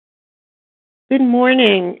Good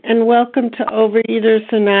morning, and welcome to Overeaters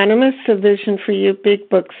Anonymous, a Vision for You Big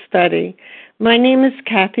Book study. My name is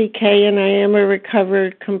Kathy Kay, and I am a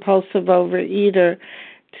recovered compulsive overeater.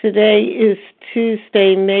 Today is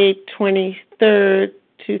Tuesday, May 23rd,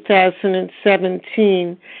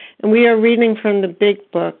 2017, and we are reading from the Big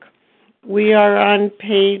Book. We are on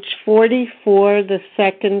page 44, the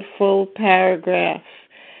second full paragraph.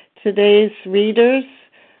 Today's readers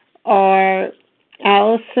are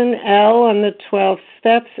Allison L. on the 12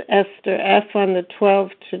 Steps, Esther F. on the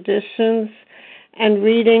 12 Traditions, and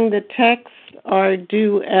reading the text are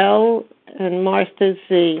Du L. and Martha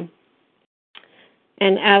Z.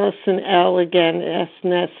 And Allison L. again as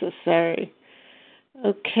necessary.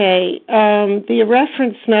 Okay, the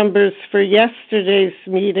reference numbers for yesterday's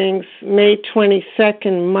meetings, May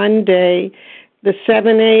 22nd, Monday, the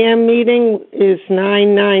 7 a.m. meeting is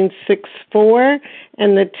 9964,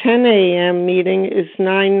 and the 10 a.m. meeting is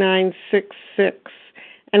 9966.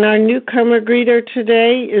 And our newcomer greeter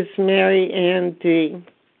today is Mary Ann D.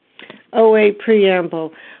 OA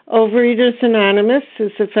Preamble. Overeaters Anonymous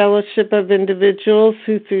is a fellowship of individuals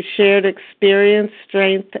who, through shared experience,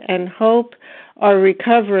 strength, and hope, are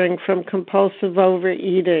recovering from compulsive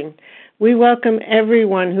overeating. We welcome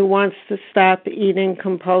everyone who wants to stop eating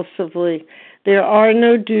compulsively. There are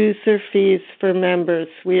no dues or fees for members.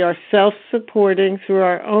 We are self-supporting through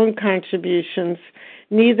our own contributions,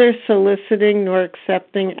 neither soliciting nor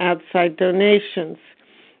accepting outside donations.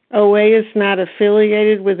 OA is not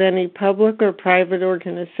affiliated with any public or private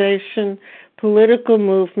organization, political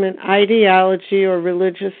movement, ideology, or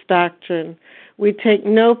religious doctrine. We take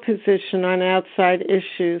no position on outside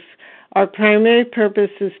issues. Our primary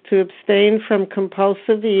purpose is to abstain from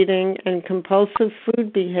compulsive eating and compulsive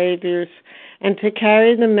food behaviors and to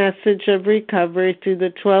carry the message of recovery through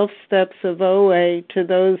the 12 steps of OA to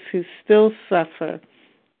those who still suffer.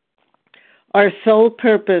 Our sole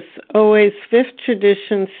purpose, OA's fifth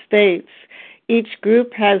tradition states, each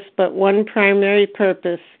group has but one primary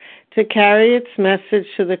purpose, to carry its message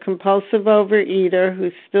to the compulsive overeater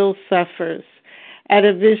who still suffers. At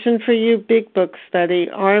a Vision for You Big Book study,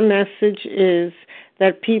 our message is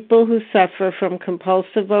that people who suffer from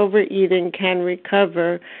compulsive overeating can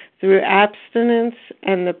recover through abstinence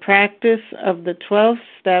and the practice of the 12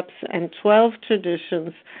 steps and 12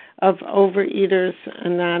 traditions of Overeaters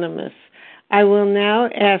Anonymous. I will now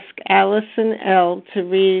ask Allison L. to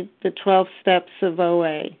read the 12 steps of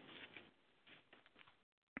OA.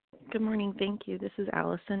 Good morning. Thank you. This is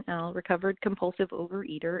Allison L., recovered compulsive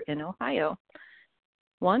overeater in Ohio.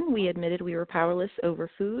 1, we admitted we were powerless over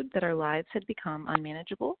food, that our lives had become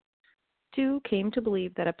unmanageable. 2, came to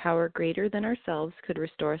believe that a power greater than ourselves could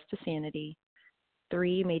restore us to sanity.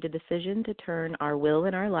 3, made a decision to turn our will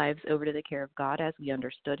and our lives over to the care of God as we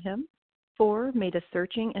understood Him. 4, made a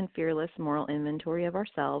searching and fearless moral inventory of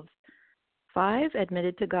ourselves. 5,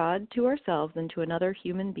 admitted to God, to ourselves, and to another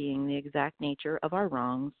human being the exact nature of our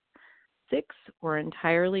wrongs. 6, were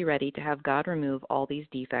entirely ready to have God remove all these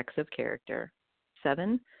defects of character.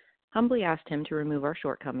 7, humbly asked Him to remove our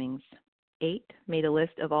shortcomings. 8, made a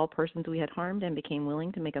list of all persons we had harmed and became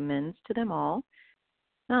willing to make amends to them all.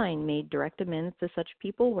 9, made direct amends to such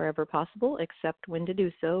people wherever possible, except when to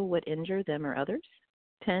do so would injure them or others.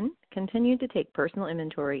 10, continued to take personal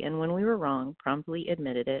inventory, and when we were wrong, promptly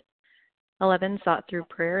admitted it. 11, sought through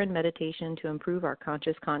prayer and meditation to improve our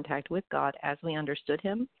conscious contact with God as we understood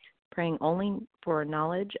Him, praying only for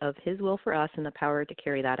knowledge of His will for us and the power to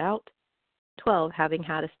carry that out. 12, having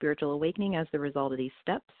had a spiritual awakening as the result of these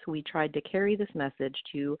steps, we tried to carry this message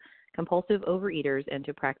to compulsive overeaters and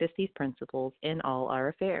to practice these principles in all our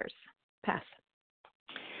affairs. Pass.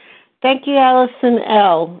 Thank you, Allison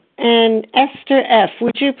L. And Esther F.,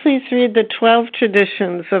 would you please read the 12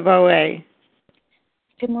 traditions of OA?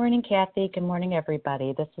 Good morning, Kathy. Good morning,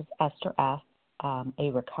 everybody. This is Esther F.,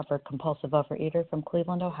 a recovered compulsive overeater from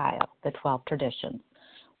Cleveland, Ohio, the 12 traditions.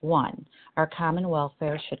 1, our common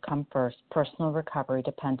welfare should come first. Personal recovery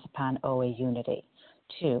depends upon OA unity.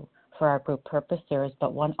 2, for our group purpose, there is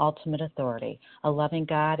but one ultimate authority, a loving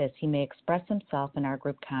God as He may express Himself in our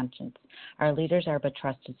group conscience. Our leaders are but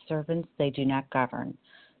trusted servants, they do not govern.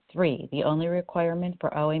 3, the only requirement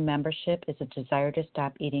for OA membership is a desire to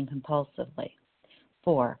stop eating compulsively.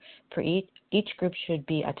 4, for each group should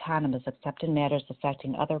be autonomous except in matters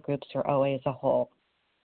affecting other groups or OA as a whole.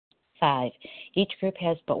 5, each group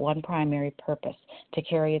has but one primary purpose, to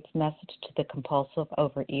carry its message to the compulsive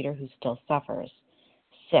overeater who still suffers.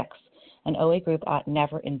 6, an OA group ought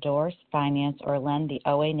never endorse, finance, or lend the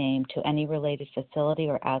OA name to any related facility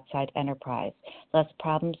or outside enterprise, lest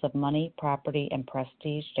problems of money, property, and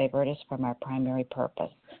prestige divert us from our primary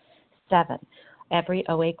purpose. 7, Every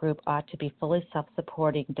OA group ought to be fully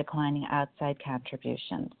self-supporting, declining outside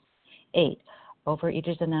contributions. 8.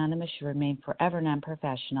 Overeaters Anonymous should remain forever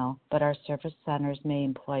non-professional, but our service centers may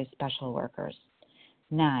employ special workers.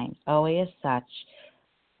 9. OA as such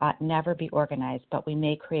ought never be organized, but we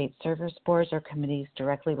may create service boards or committees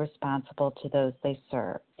directly responsible to those they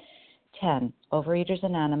serve. 10. Overeaters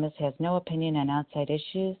Anonymous has no opinion on outside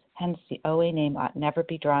issues, hence the OA name ought never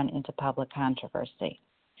be drawn into public controversy.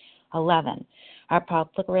 11. Our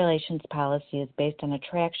public relations policy is based on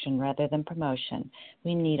attraction rather than promotion.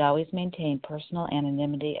 We need always maintain personal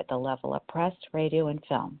anonymity at the level of press, radio, and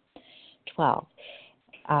film. 12.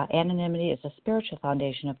 Anonymity is the spiritual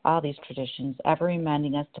foundation of all these traditions, ever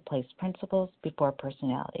reminding us to place principles before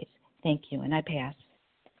personalities. Thank you, and I pass.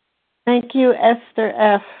 Thank you, Esther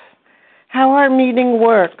F. How our meeting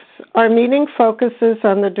works. Our meeting focuses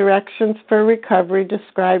on the directions for recovery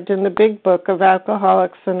described in the Big Book of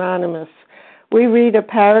Alcoholics Anonymous. We read a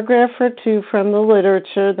paragraph or two from the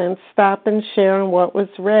literature, then stop and share on what was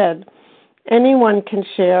read. Anyone can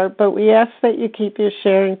share, but we ask that you keep your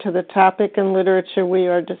sharing to the topic and literature we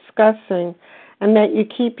are discussing, and that you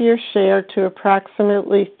keep your share to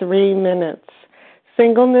approximately 3 minutes.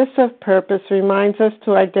 Singleness of purpose reminds us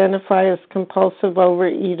to identify as compulsive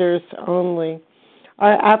overeaters only.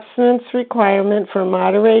 Our abstinence requirement for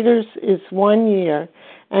moderators is 1 year,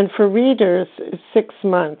 and for readers is 6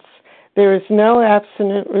 months. There is no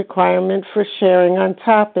abstinence requirement for sharing on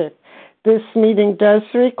topic. This meeting does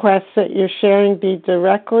request that your sharing be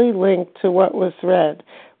directly linked to what was read.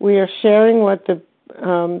 We are sharing what the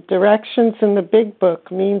directions in the Big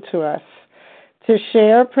Book mean to us. To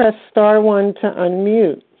share, press star 1 to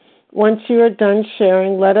unmute. Once you are done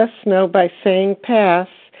sharing, let us know by saying pass,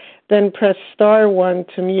 then press star 1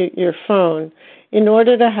 to mute your phone. In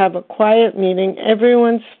order to have a quiet meeting,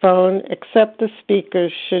 everyone's phone except the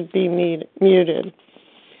speaker's should be muted.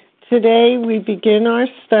 Today, we begin our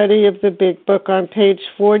study of the Big Book on page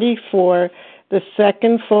 44, the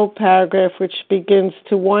second full paragraph, which begins,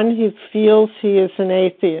 to one who feels he is an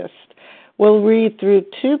atheist. We'll read through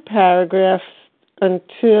 2 paragraphs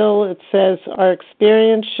until it says, our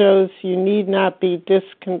experience shows you need not be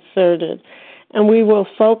disconcerted. And we will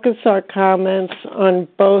focus our comments on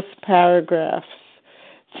both paragraphs.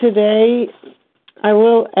 Today, I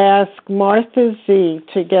will ask Martha Z.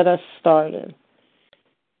 to get us started.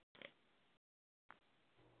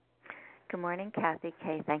 Good morning, Kathy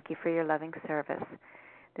K. Thank you for your loving service.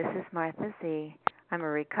 This is Martha Z. I'm a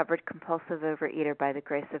recovered compulsive overeater by the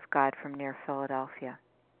grace of God from near Philadelphia.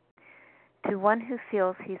 To one who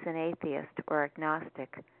feels he's an atheist or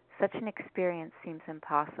agnostic, such an experience seems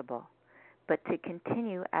impossible. But to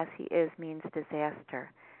continue as he is means disaster,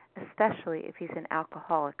 especially if he's an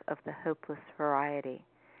alcoholic of the hopeless variety.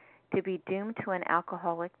 To be doomed to an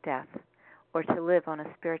alcoholic death or to live on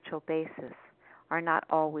a spiritual basis are not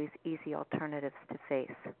always easy alternatives to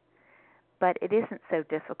face. But it isn't so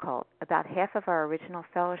difficult. About half of our original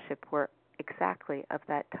fellowship were exactly of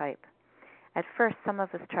that type. At first, some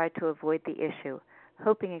of us tried to avoid the issue,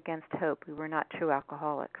 hoping against hope we were not true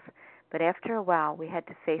alcoholics. But after a while, we had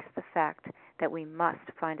to face the fact that we must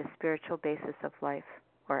find a spiritual basis of life,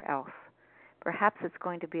 or else. Perhaps it's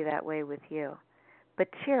going to be that way with you. But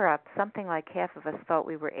cheer up, something like half of us thought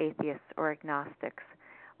we were atheists or agnostics.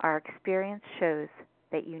 Our experience shows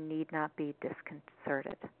that you need not be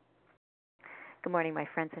disconcerted. Good morning, my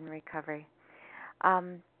friends in recovery.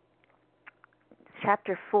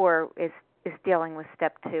 Chapter 4 is dealing with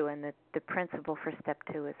step 2, and the principle for step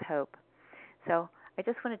 2 is hope. So I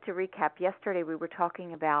just wanted to recap. Yesterday we were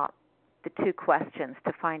talking about the 2 questions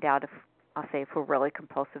to find out if we're really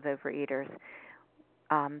compulsive overeaters.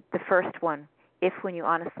 The first one, if when you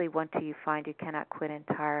honestly want to, you find you cannot quit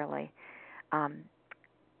entirely,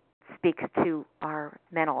 speaks to our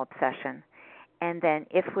mental obsession. And then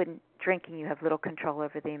if when drinking you have little control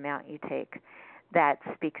over the amount you take, that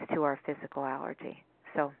speaks to our physical allergy.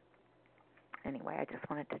 So anyway, I just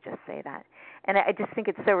wanted to just say that. And I just think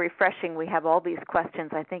it's so refreshing. We have all these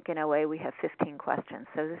questions. I think in OA we have 15 questions,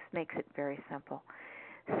 so this makes it very simple.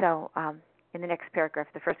 So in the next paragraph,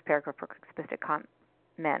 the first paragraph we're supposed to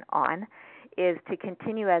comment on is to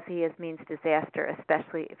continue as he is means disaster,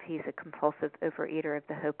 especially if he's a compulsive overeater of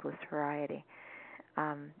the hopeless variety.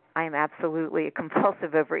 I am absolutely a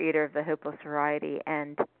compulsive overeater of the hopeless variety,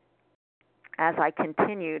 and as I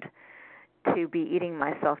continued to be eating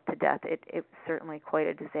myself to death, it was certainly quite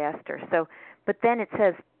a disaster. So, but then it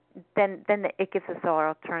says, then it gives us our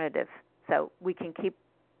alternative. So we can keep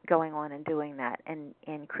going on and doing that and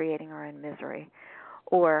creating our own misery,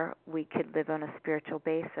 or we could live on a spiritual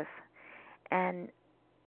basis. And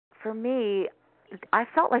for me, I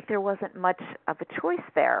felt like there wasn't much of a choice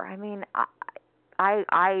there. I mean,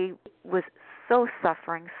 I was so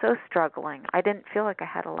suffering, so struggling. I didn't feel like I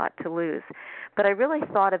had a lot to lose, but I really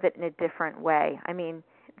thought of it in a different way. I mean,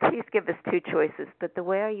 please give us two choices, but the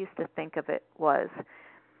way I used to think of it was,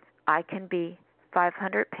 I can be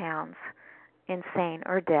 500 pounds, insane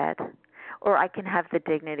or dead, or I can have the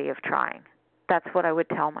dignity of trying. That's what I would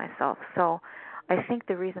tell myself. So I think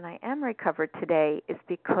the reason I am recovered today is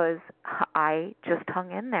because I just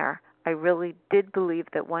hung in there. I really did believe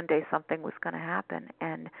that one day something was going to happen,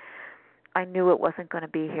 and I knew it wasn't going to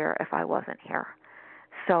be here if I wasn't here.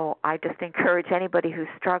 So I just encourage anybody who's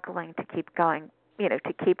struggling to keep going,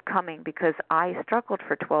 to keep coming, because I struggled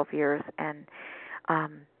for 12 years, and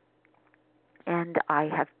I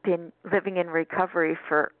have been living in recovery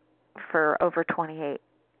for over 28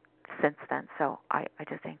 since then. So I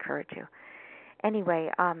just encourage you. Anyway,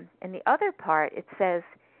 in the other part, it says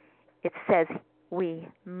we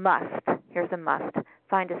must, here's a must,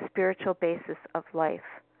 find a spiritual basis of life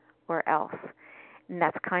or else. And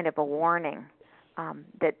that's kind of a warning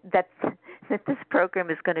that this program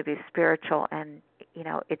is going to be spiritual, and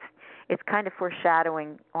it's kind of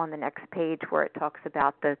foreshadowing on the next page where it talks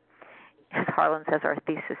about as Harlan says, our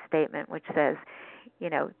thesis statement, which says,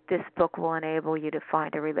 this book will enable you to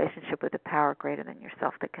find a relationship with a power greater than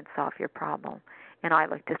yourself that can solve your problem. And I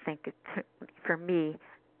like to think, for me,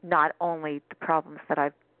 not only the problems that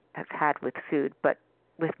I've had with food, but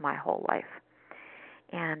with my whole life.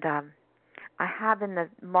 And I have in the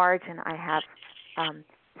margin, I have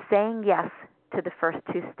saying yes to the first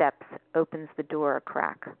two steps opens the door a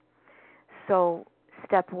crack. So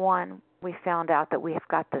step one, we found out that we have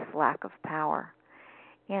got this lack of power.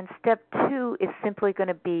 And step two is simply going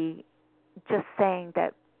to be just saying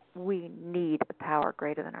that we need a power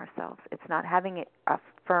greater than ourselves. It's not having a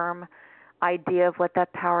firm idea of what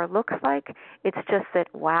that power looks like. It's just that,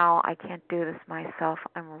 wow, I can't do this myself.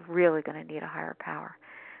 I'm really going to need a higher power.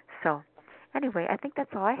 So anyway, I think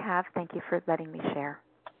that's all I have. Thank you for letting me share.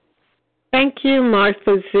 Thank you,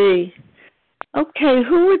 Martha Z. Okay,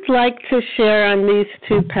 who would like to share on these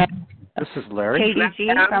two paths? This is Larry.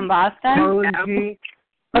 KDG from Boston.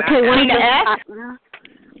 Okay, one S.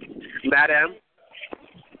 Madam.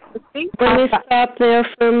 Let me stop there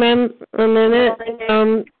for a minute.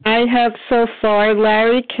 I have so far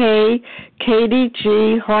Larry K, Katie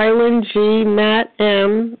G, Harlan G, Matt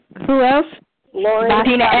M. Who else?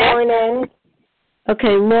 Lauren N.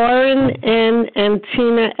 Okay, Lauren N and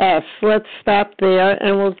Tina S. Let's stop there,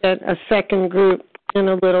 and we'll get a second group in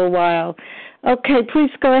a little while. Okay,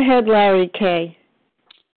 please go ahead, Larry K.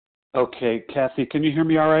 Okay, Kathy, can you hear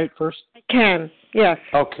me all right first? I can, yes.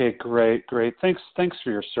 Okay, great. Thanks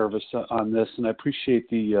for your service on this, and I appreciate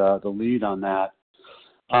the lead on that.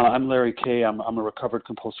 I'm Larry K. I'm a recovered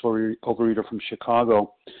compulsive overeater from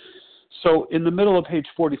Chicago. So in the middle of page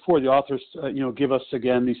 44, the authors give us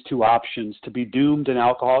again these two options: to be doomed in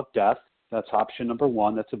alcoholic death, that's option number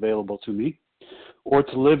one, that's available to me, or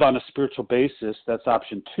to live on a spiritual basis, that's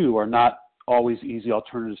option two, are not always easy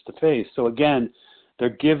alternatives to face. So again, they're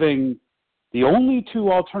giving the only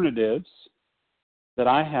two alternatives that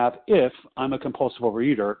I have if I'm a compulsive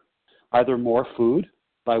overeater, either more food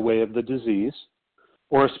by way of the disease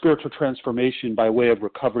or a spiritual transformation by way of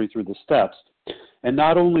recovery through the steps. And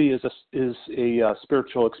not only is a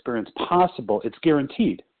spiritual experience possible, it's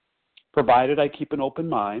guaranteed, provided I keep an open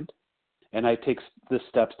mind and I take the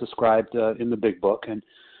steps described in the big book. And,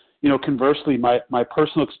 conversely, my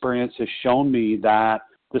personal experience has shown me that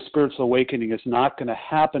the spiritual awakening is not going to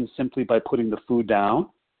happen simply by putting the food down,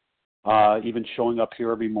 even showing up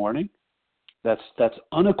here every morning. That's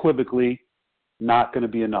unequivocally not going to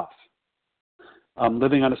be enough.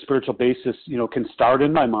 Living on a spiritual basis, can start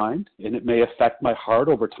in my mind, and it may affect my heart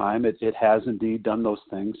over time. It has indeed done those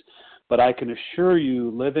things. But I can assure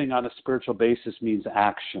you, living on a spiritual basis means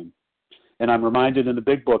action. And I'm reminded in the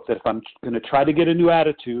big book that if I'm going to try to get a new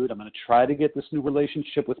attitude, I'm going to try to get this new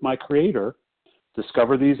relationship with my Creator,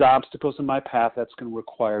 discover these obstacles in my path, that's going to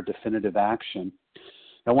require definitive action.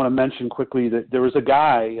 I want to mention quickly that there was a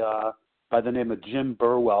guy by the name of Jim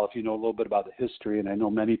Burwell, if you know a little bit about the history, and I know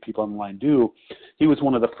many people on the line do. He was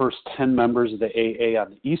one of the first 10 members of the AA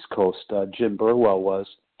on the East Coast, Jim Burwell was.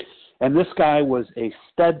 And this guy was a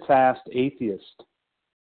steadfast atheist.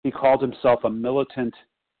 He called himself a militant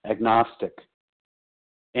agnostic.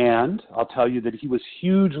 And I'll tell you that he was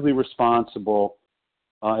hugely responsible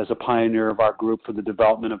as a pioneer of our group for the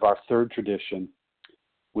development of our third tradition,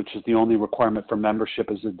 which is the only requirement for membership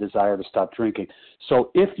is a desire to stop drinking. So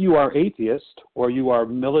if you are atheist or you are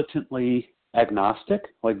militantly agnostic,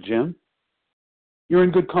 like Jim, you're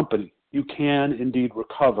in good company. You can indeed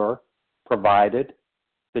recover provided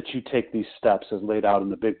that you take these steps as laid out in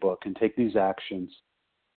the big book and take these actions,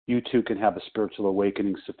 you too can have a spiritual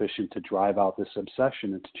awakening sufficient to drive out this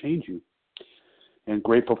obsession and to change you. And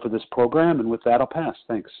grateful for this program, and with that, I'll pass.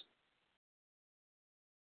 Thanks.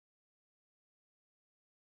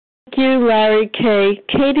 Thank you, Larry K.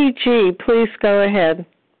 Katie G., please go ahead.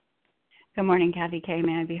 Good morning, Kathy K.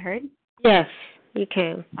 May I be heard? Yes, you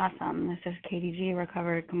can. Awesome. This is Katie G.,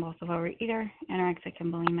 recovered compulsive overeater, anorexic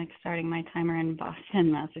and bulimic, starting my timer in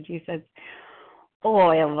Boston, Massachusetts. Oh,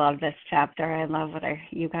 I love this chapter. I love what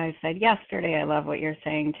you guys said yesterday. I love what you're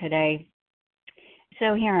saying today.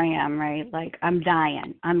 So here I am, right? Like, I'm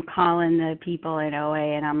dying. I'm calling the people in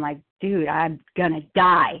OA, and I'm like, dude, I'm going to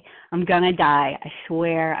die. I'm going to die. I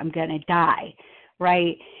swear I'm going to die,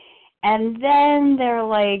 right? And then they're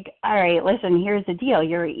like, all right, listen, here's the deal.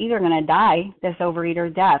 You're either going to die this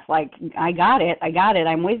overeater death. Like, I got it.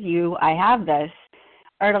 I'm with you. I have this.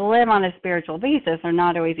 Or to live on a spiritual basis are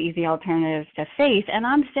not always easy alternatives to face. And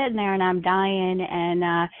I'm sitting there and I'm dying,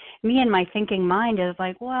 and me and my thinking mind is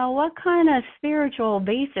like, well, what kind of spiritual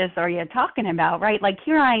basis are you talking about, right? Like,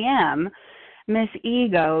 here I am, Miss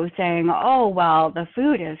Ego, saying, oh, well, the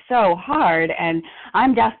food is so hard and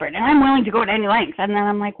I'm desperate and I'm willing to go to any lengths. And then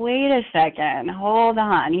I'm like, wait a second, hold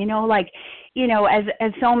on.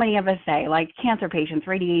 As so many of us say, like cancer patients,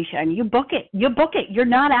 radiation, you book it. You're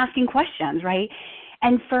not asking questions, right?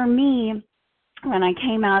 And for me, when I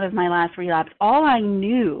came out of my last relapse, all I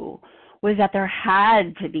knew was that there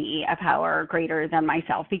had to be a power greater than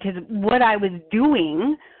myself, because what I was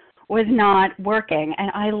doing was not working. And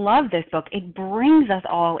I love this book. It brings us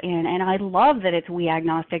all in. And I love that it's We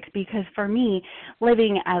Agnostics, because for me,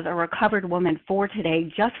 living as a recovered woman for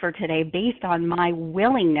today, just for today, based on my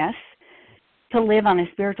willingness to live on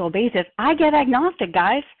a spiritual basis, I get agnostic,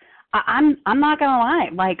 guys. I'm not going to lie.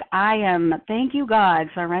 Like, I am, thank you, God,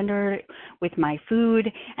 surrendered with my food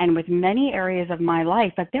and with many areas of my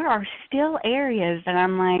life. But there are still areas that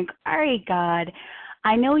I'm like, all right, God,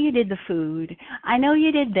 I know you did the food. I know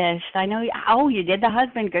you did this. You did the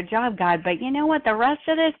husband. Good job, God. But you know what? The rest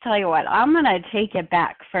of this, tell you what, I'm going to take it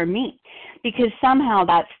back for me. Because somehow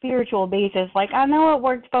that spiritual basis, like, I know it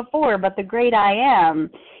worked before, but the great I am,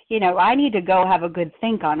 I need to go have a good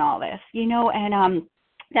think on all this, and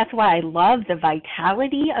that's why I love the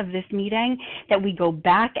vitality of this meeting, that we go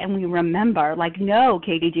back and we remember, like, no,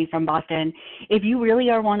 KDG from Boston, if you really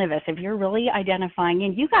are one of us, if you're really identifying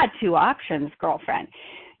in, you got two options, girlfriend.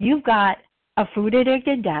 You've got a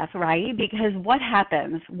food-addicted death, right? Because what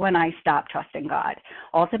happens when I stop trusting God?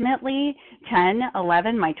 Ultimately, 10,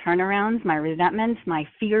 11, my turnarounds, my resentments, my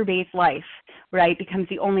fear-based life, right, becomes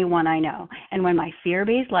the only one I know. And when my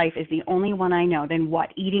fear-based life is the only one I know, then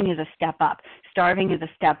what? Eating is a step up. Starving is a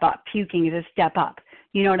step up. Puking is a step up.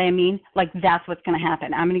 You know what I mean? Like, that's what's going to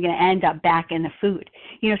happen. I'm going to end up back in the food.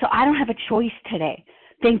 So I don't have a choice today,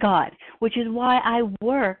 thank God, which is why I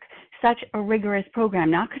work such a rigorous program,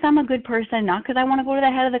 not because I'm a good person, not because I want to go to the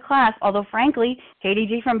head of the class, although, frankly,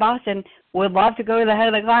 KDG from Boston would love to go to the head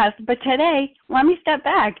of the class. But today, let me step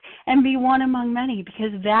back and be one among many,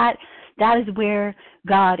 because that is where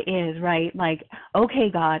God is, right? Like, okay,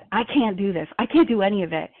 God, I can't do this. I can't do any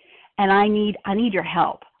of it, and I need your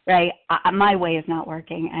help, right? My way is not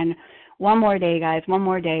working. And one more day, guys, one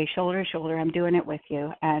more day, shoulder to shoulder, I'm doing it with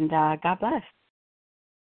you, and God bless.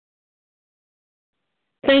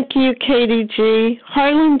 Thank you, Katie G.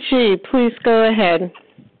 Harlan G., please go ahead.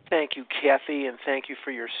 Thank you, Kathy, and thank you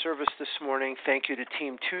for your service this morning. Thank you to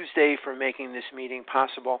Team Tuesday for making this meeting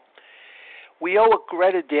possible. We owe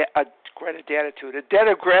a debt of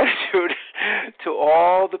gratitude to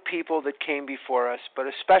all the people that came before us, but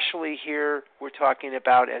especially here we're talking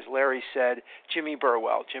about, as Larry said, Jimmy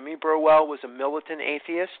Burwell. Jimmy Burwell was a militant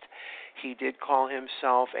atheist. He did call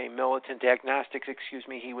himself a militant agnostic,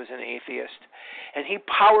 he was an atheist. And he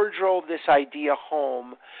power drove this idea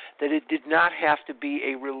home that it did not have to be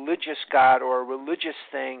a religious God or a religious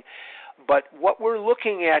thing, but what we're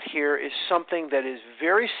looking at here is something that is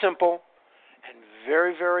very simple and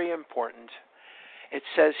very, very important. It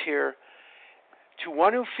says here, to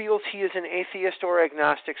one who feels he is an atheist or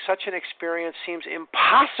agnostic, such an experience seems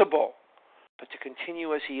impossible, but to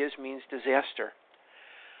continue as he is means disaster.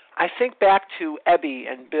 I think back to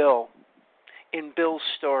Ebby and Bill in Bill's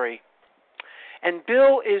story. And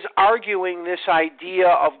Bill is arguing this idea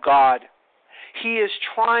of God. He is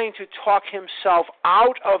trying to talk himself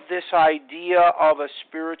out of this idea of a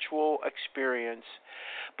spiritual experience.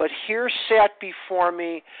 But here sat before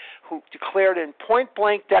me who declared in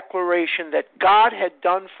point-blank declaration that God had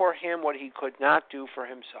done for him what he could not do for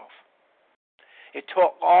himself. It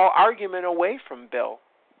took all argument away from Bill.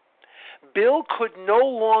 Bill could no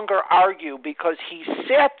longer argue because he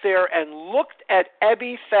sat there and looked at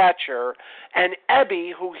Ebby Thatcher, and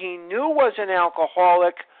Ebby, who he knew was an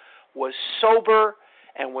alcoholic, was sober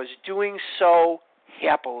and was doing so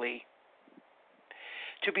happily.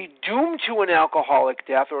 To be doomed to an alcoholic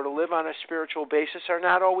death or to live on a spiritual basis are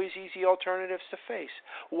not always easy alternatives to face.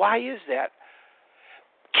 Why is that?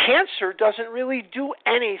 Cancer doesn't really do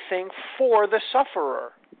anything for the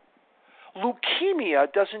sufferer.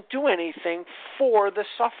 Leukemia doesn't do anything for the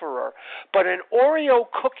sufferer. But an Oreo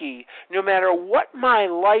cookie, no matter what my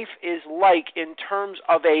life is like in terms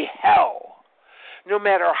of a hell, no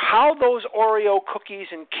matter how those Oreo cookies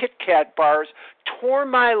and Kit Kat bars tore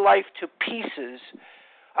my life to pieces,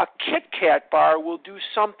 a Kit Kat bar will do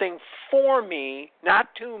something for me, not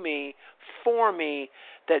to me, for me,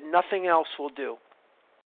 that nothing else will do.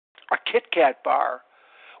 A Kit Kat bar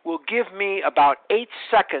will give me about 8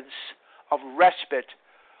 seconds of respite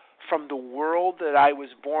from the world that I was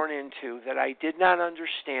born into, that I did not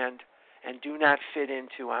understand and do not fit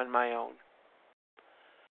into on my own.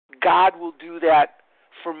 God will do that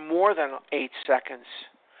for more than 8 seconds.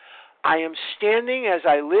 I am standing as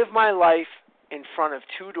I live my life in front of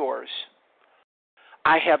 2 doors.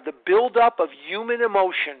 I have the buildup of human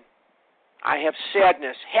emotion. I have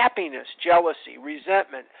sadness, happiness, jealousy,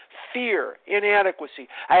 resentment, fear, inadequacy.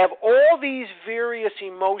 I have all these various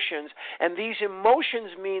emotions, and these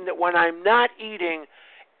emotions mean that when I'm not eating,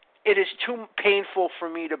 it is too painful for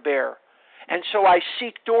me to bear. And so I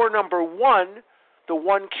seek door number 1, the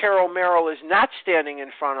one Carol Merrill is not standing in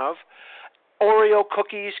front of, Oreo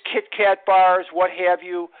cookies, Kit Kat bars, what have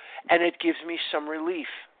you, and it gives me some relief.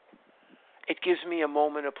 It gives me a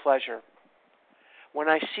moment of pleasure. When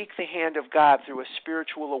I seek the hand of God through a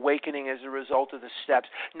spiritual awakening as a result of the steps,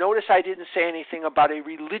 notice I didn't say anything about a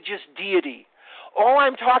religious deity. All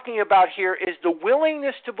I'm talking about here is the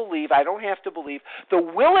willingness to believe, I don't have to believe, the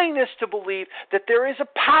willingness to believe that there is a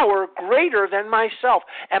power greater than myself.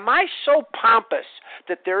 Am I so pompous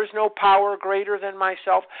that there is no power greater than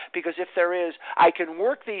myself? Because if there is, I can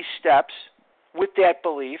work these steps with that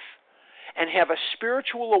belief and have a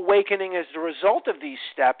spiritual awakening as the result of these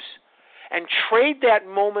steps, and trade that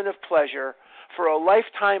moment of pleasure for a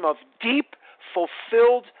lifetime of deep,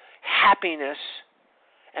 fulfilled happiness,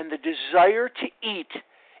 and the desire to eat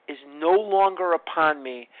is no longer upon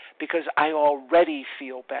me because I already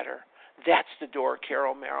feel better. That's the door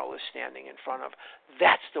Carol Merrill is standing in front of.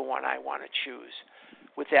 That's the one I want to choose.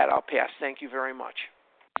 With that, I'll pass. Thank you very much.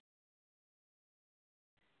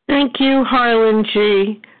 Thank you, Harlan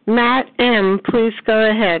G. Matt M., please go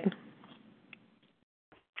ahead.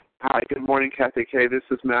 Hi, good morning, Kathy K. This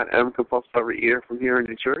is Matt M., compulsive overeater from here in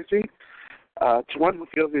New Jersey. To one who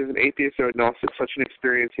feels he is an atheist or agnostic, such an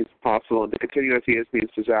experience seems possible, and to continue as he is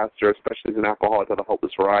means disaster, especially as an alcoholic of the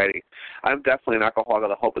hopeless variety. I'm definitely an alcoholic of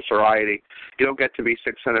the hopeless variety. You don't get to be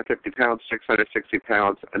 650 pounds, 660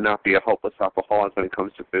 pounds, and not be a hopeless alcoholic when it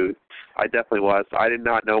comes to food. I definitely was. I did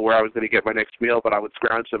not know where I was going to get my next meal, but I would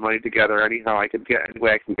scrounge some money together any way I can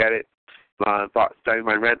get it. Spending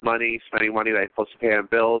my rent money, spending money that I'm supposed to pay on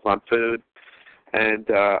bills, on food. And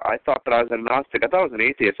I thought that I was an agnostic. I thought I was an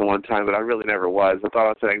atheist at one time, but I really never was. I thought I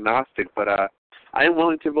was an agnostic, but I am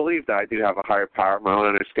willing to believe that I do have a higher power, my own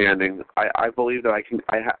understanding. I believe that I can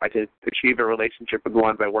achieve a relationship with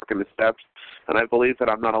one by working the steps, and I believe that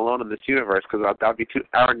I'm not alone in this universe, because that would be too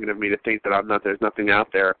arrogant of me to think that there's nothing out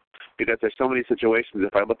there, because there's so many situations,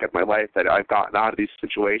 if I look at my life, that I've gotten out of these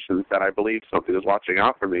situations that I believe something is watching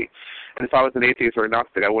out for me. And if I was an atheist or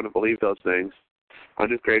agnostic, I wouldn't believe those things. I'm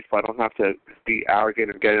just grateful I don't have to be arrogant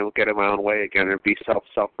and get in my own way again and be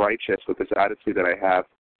self-righteous with this attitude that I have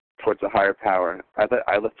towards a higher power. I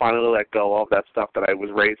finally let go of all that stuff that I was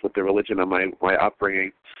raised with, the religion of my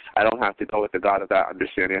upbringing. I don't have to go with the God of that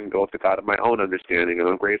understanding. I can go with the God of my own understanding, and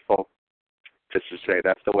I'm grateful just to say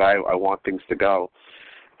that's the way I want things to go.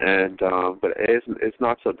 And but it's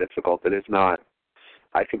not so difficult. It is not.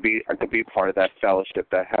 I could be part of that fellowship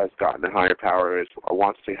that has gotten a higher power,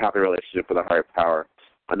 wants to have a relationship with a higher power.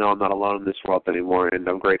 I know I'm not alone in this world anymore, and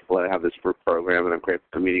I'm grateful that I have this group program, and I'm grateful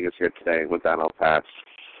for meeting us here today. And with that, I'll pass.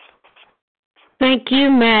 Thank you,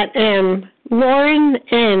 Matt M. Lauren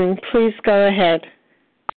N., please go ahead.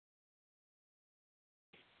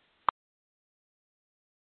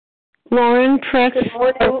 Lauren, press. Good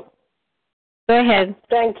morning. Go ahead.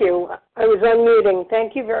 Thank you. I was unmuting.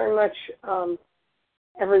 Thank you very much,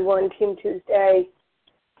 everyone, Team Tuesday.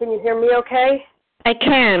 Can you hear me okay? I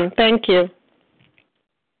can. Thank you.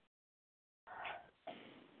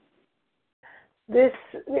 The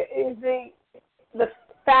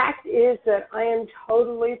fact is that I am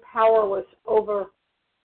totally powerless over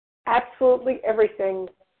absolutely everything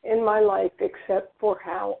in my life except for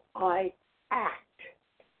how I act.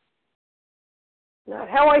 Not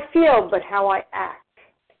how I feel, but how I act.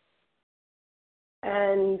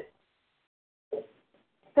 And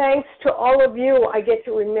thanks to all of you, I get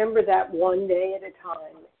to remember that one day at a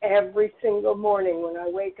time, every single morning when I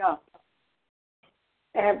wake up,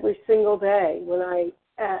 every single day when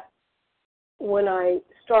I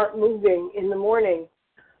start moving in the morning.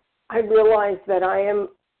 I realize that I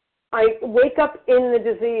wake up in the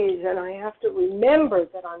disease, and I have to remember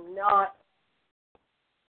that I'm not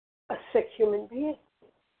a sick human being,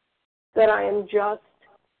 that I am just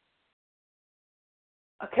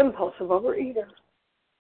a compulsive overeater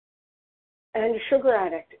and a sugar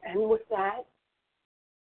addict. And with that,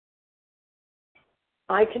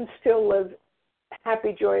 I can still live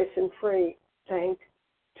happy, joyous, and free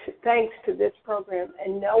thanks to this program,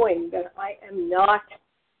 and knowing that I am not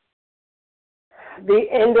the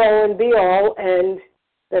end-all and be-all, and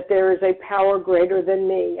that there is a power greater than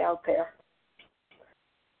me out there.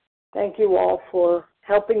 Thank you all for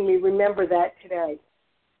helping me remember that today.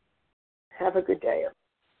 Have a good day.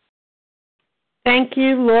 Thank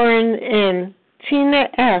you, Lauren N. Tina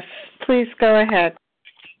F., please go ahead.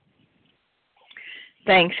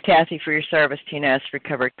 Thanks, Kathy, for your service. Tina S.,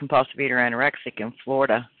 recovered compulsive eater anorexic in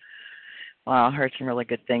Florida. Wow, I heard some really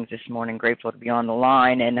good things this morning. Grateful to be on the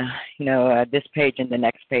line. And, this page and the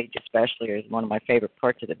next page especially is one of my favorite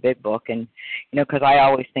parts of the big book. And, because I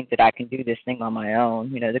always think that I can do this thing on my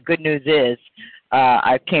own. The good news is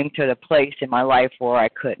I came to the place in my life where I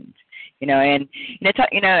couldn't. And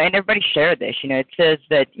everybody shared this. It says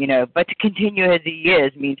that, but to continue as he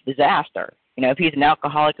is means disaster. If he's an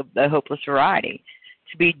alcoholic of the hopeless variety,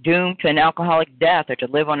 to be doomed to an alcoholic death or to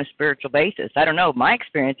live on a spiritual basis. I don't know. My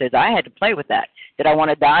experience is I had to play with that. Did I want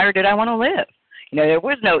to die or did I want to live? There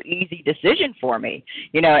was no easy decision for me,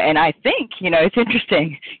 and I think, it's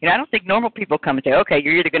interesting. I don't think normal people come and say, okay,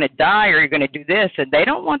 you're either going to die or you're going to do this, and they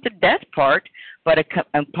don't want the death part. But a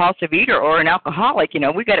compulsive eater or an alcoholic,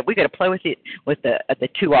 we got to play with it with the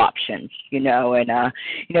two options, and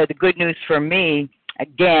the good news for me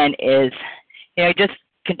again is, just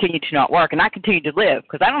continue to not work, and I continue to live,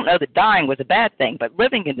 because I don't know that dying was a bad thing, but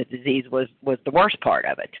living in the disease was the worst part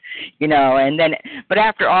of it, and then, but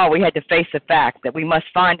after all, we had to face the fact that we must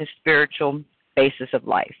find a spiritual basis of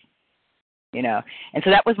life, and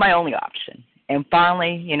so that was my only option. And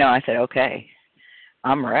finally, I said, okay,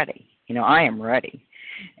 I'm ready, I am ready.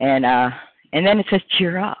 And then it says,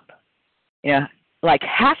 cheer up. Like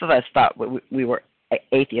half of us thought we were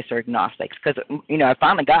atheists or agnostics, because I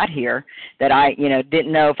finally got here that I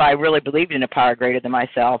didn't know if I really believed in a power greater than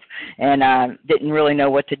myself, and didn't really know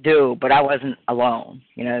what to do, but I wasn't alone,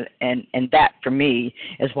 and that for me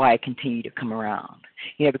is why I continue to come around,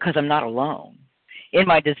 because I'm not alone in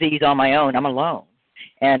my disease on my own. I'm alone.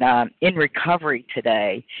 And in recovery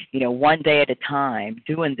today, one day at a time,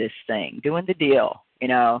 doing this thing, doing the deal.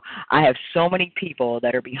 I have so many people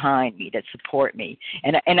that are behind me, that support me.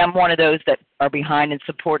 And I'm one of those that are behind and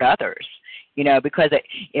support others, because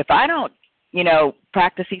if I don't,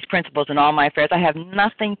 practice these principles in all my affairs, I have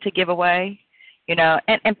nothing to give away, and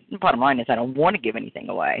the bottom line is I don't want to give anything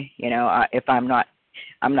away, if I'm not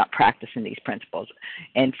practicing these principles.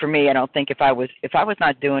 And for me, I don't think if I was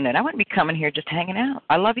not doing it, I wouldn't be coming here just hanging out.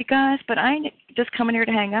 I love you guys, but I ain't just coming here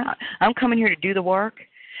to hang out. I'm coming here to do the work,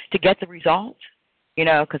 to get the results,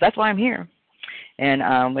 because that's why I'm here.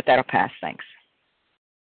 And with that, I'll pass. Thanks.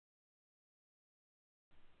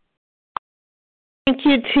 Thank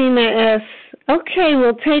you, Tina S. Okay,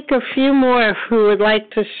 we'll take a few more who would like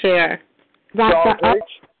to share. Dr.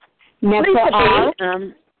 Nessa R.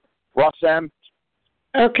 Ross M.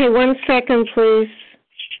 Okay, 1 second, please.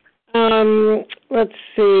 Let's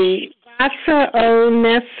see. Vasa O,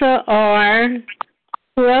 Nessa R.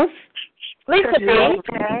 Who else? Lisa B.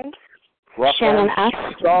 Shannon F.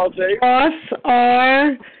 Charles H. Ross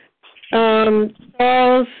R.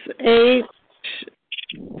 Charles H.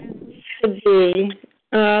 B.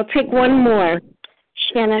 I'll take one more.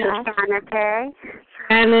 Shannon F.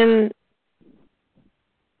 Shannon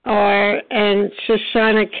R. and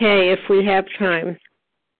Shoshana K. if we have time.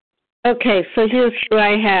 Okay, so here's who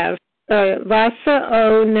I have. Vasa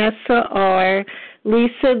O, Nessa R,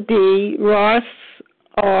 Lisa D, Ross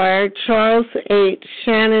R, Charles H,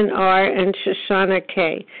 Shannon R, and Shoshana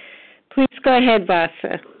K. Please go ahead,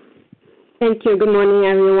 Vasa. Thank you. Good morning,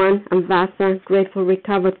 everyone. I'm Vasa, grateful,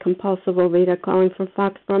 recovered, compulsive overeater, calling from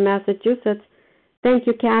Foxborough, Massachusetts. Thank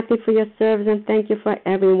you, Kathy, for your service, and thank you for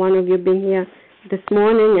every one of you being here this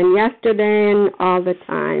morning and yesterday and all the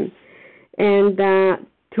time. And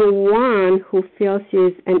to one who feels he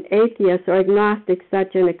is an atheist or agnostic,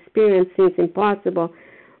 such an experience seems impossible.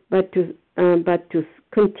 but to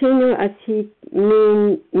continue as he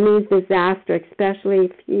means disaster, especially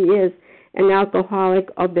if he is an alcoholic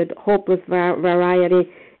of the hopeless variety.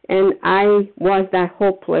 And I was that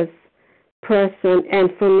hopeless person, and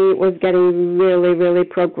for me it was getting really, really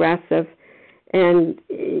progressive. And,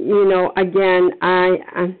 again,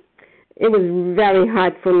 it was very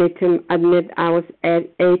hard for me to admit I was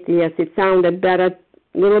atheist. It sounded a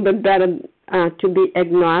little bit better to be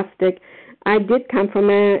agnostic. I did come from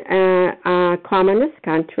a communist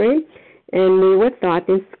country, and we were taught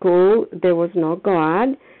in school there was no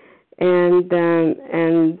God. And then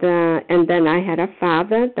I had a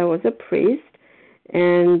father that was a priest,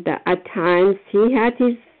 and at times he had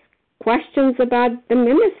his questions about the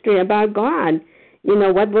ministry, about God,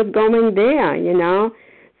 what was going there,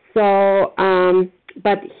 So,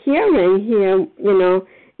 but hearing here,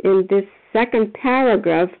 in this second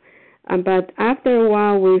paragraph, but after a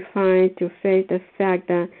while we find to face the fact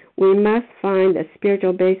that we must find a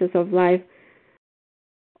spiritual basis of life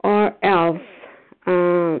or else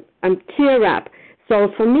tear up.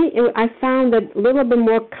 So for me, I found it a little bit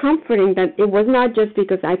more comforting that it was not just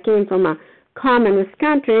because I came from a communist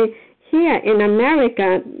country. Here in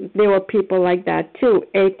America, there were people like that too,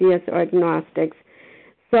 atheists or agnostics.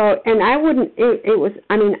 So, and I wouldn't, it was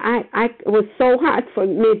it was so hard for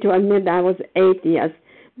me to admit that I was atheist.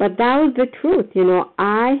 But that was the truth,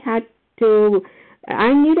 I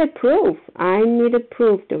needed proof. I needed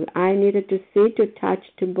to see, to touch,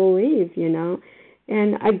 to believe,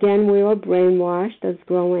 And again, we were brainwashed as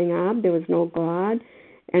growing up. There was no God.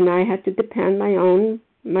 And I had to depend my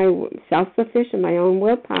self-sufficient, my own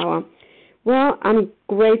willpower. Well, I'm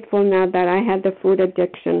grateful now that I had the food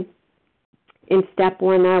addiction. In step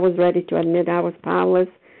 1, I was ready to admit I was powerless.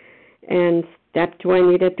 And step 2, I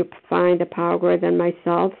needed to find a power greater than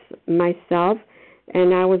myself.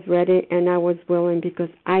 And I was ready and I was willing because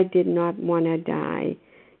I did not want to die.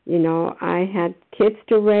 I had kids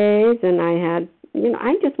to raise and I had,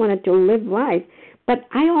 I just wanted to live life. But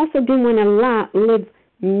I also didn't want to live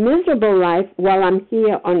miserable life while I'm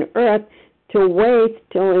here on earth to wait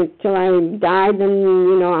till I died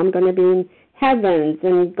and, I'm going to be in heavens.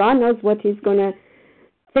 And God knows what he's going to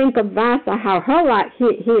think of Vasa, how her life,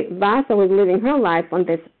 Vasa was living her life on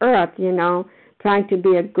this earth, trying to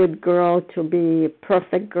be a good girl, to be a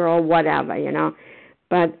perfect girl, whatever,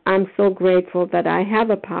 But I'm so grateful that I have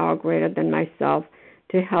a power greater than myself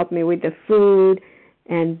to help me with the food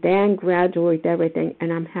and then gradually with everything.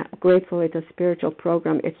 And I'm grateful it's a spiritual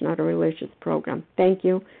program. It's not a religious program. Thank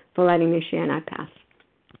you for letting me share, and I pass.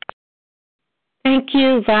 Thank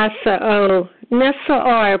you, Vasa O. Nessa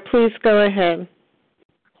R., please go ahead.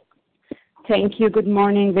 Thank you. Good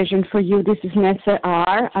morning, Vision for You. This is Nessa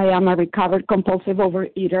R. I am a recovered compulsive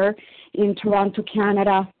overeater in Toronto,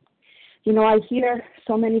 Canada. I hear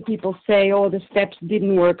so many people say, the steps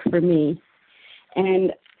didn't work for me.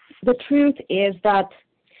 And the truth is that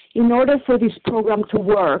in order for this program to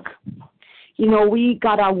work, we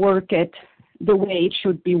got to work it the way it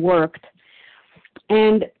should be worked.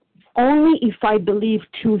 And only if I believe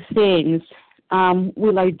 2 things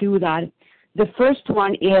will I do that. The first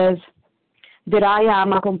one is that I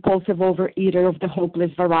am a compulsive overeater of the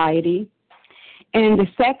hopeless variety. And the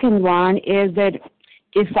second one is that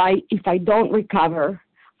if I don't recover,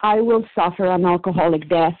 I will suffer an alcoholic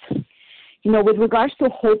death. With regards to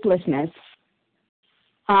hopelessness,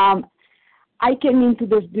 I came into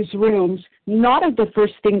these rooms not as the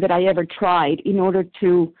first thing that I ever tried in order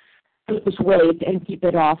to lose weight and keep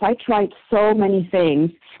it off. I tried so many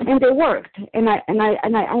things, and they worked.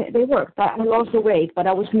 They worked. I lost the weight, but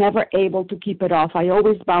I was never able to keep it off. I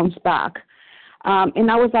always bounced back,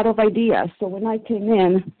 and I was out of ideas. So when I came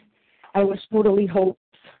in, I was totally hopeless.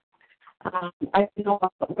 I didn't know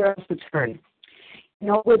where else to turn.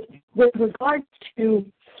 With regard to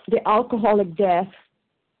the alcoholic death,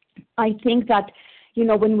 I think that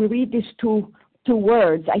when we read these two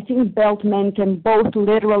words, I think Belt meant them both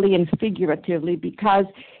literally and figuratively, because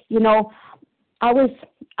I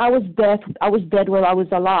was dead while I was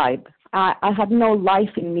alive. I had no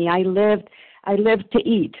life in me. I lived to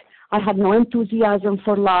eat. I had no enthusiasm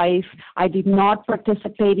for life. I did not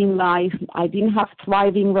participate in life. I didn't have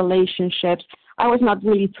thriving relationships. I was not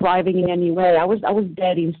really thriving in any way. I was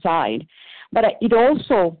dead inside. But it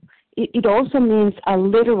also means a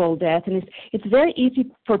literal death, and it's very easy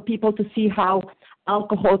for people to see how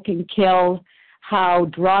alcohol can kill, how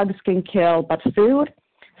drugs can kill, but food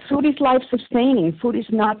is life-sustaining. Food is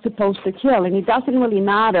not supposed to kill, and it doesn't really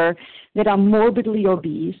matter that I'm morbidly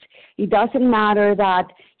obese. It doesn't matter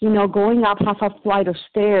that, going up half a flight of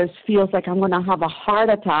stairs feels like I'm going to have a heart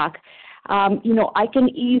attack. I can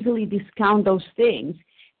easily discount those things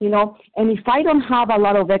And if I don't have a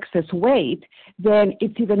lot of excess weight, then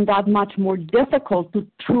it's even that much more difficult to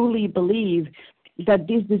truly believe that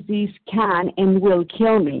this disease can and will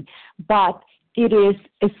kill me. But it is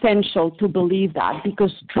essential to believe that,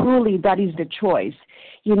 because truly that is the choice.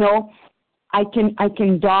 I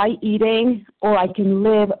can die eating, or I can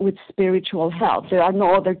live with spiritual health. There are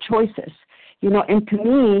no other choices. And to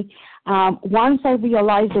me, once I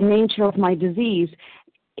realized the nature of my disease,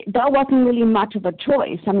 that wasn't really much of a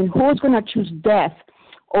choice. I mean, who's going to choose death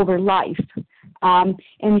over life?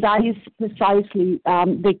 And that is precisely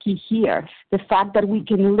the key here, the fact that we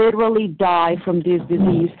can literally die from this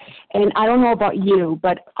disease. And I don't know about you,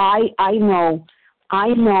 but I know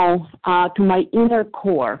to my inner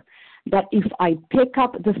core that if I pick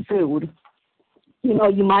up the food,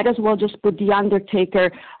 you might as well just put the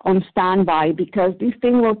undertaker on standby, because this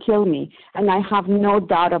thing will kill me. And I have no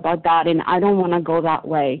doubt about that, and I don't want to go that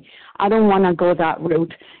way. I don't want to go that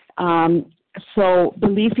route. So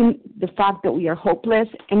believe in the fact that we are hopeless,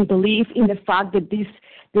 and believe in the fact that this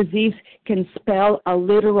disease can spell a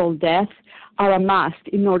literal death are a must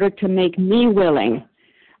in order to make me willing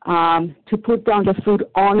to put down the food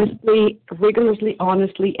honestly, rigorously,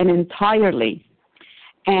 honestly, and entirely,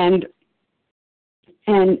 and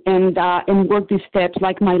work these steps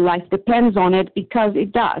like my life depends on it, because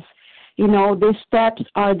it does. These steps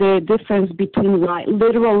are the difference between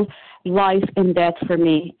literal life and death for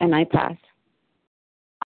me, and I pass.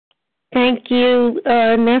 Thank you,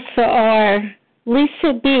 Nessa R.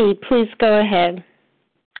 Lisa B., please go ahead.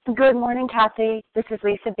 Good morning, Kathy. This is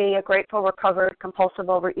Lisa B., a grateful, recovered, compulsive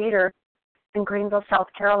overeater in Greenville, South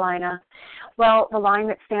Carolina. Well, the line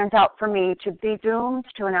that stands out for me, to be doomed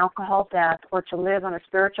to an alcohol death or to live on a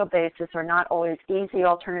spiritual basis are not always easy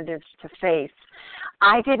alternatives to face.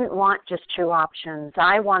 I didn't want just two options.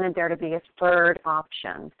 I wanted there to be a third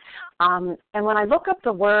option. And when I look up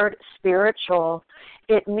the word spiritual,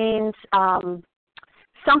 it means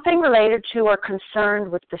something related to or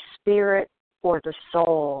concerned with the spirit or the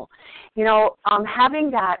soul.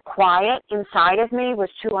 Having that quiet inside of me was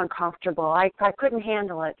too uncomfortable. I couldn't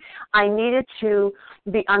handle it. I needed to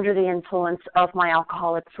be under the influence of my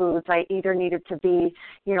alcoholic foods. I either needed to be,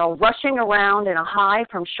 rushing around in a high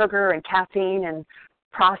from sugar and caffeine and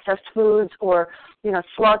processed foods, or,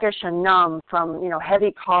 sluggish and numb from,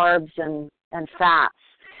 heavy carbs and fats.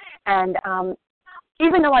 And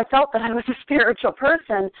even though I felt that I was a spiritual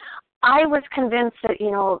person, I was convinced that,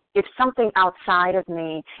 if something outside of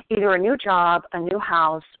me, either a new job, a new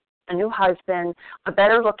house, a new husband, a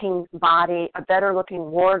better-looking body, a better-looking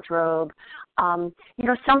wardrobe,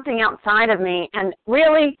 something outside of me, and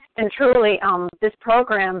really and truly, this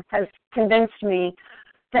program has convinced me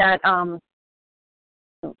that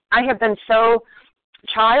I have been so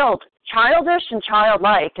childish and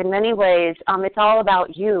childlike in many ways. It's all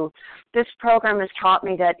about you. This program has taught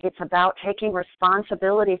me that it's about taking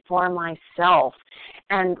responsibility for myself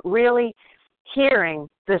and really hearing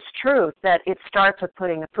this truth that it starts with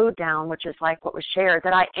putting the food down, which is like what was shared,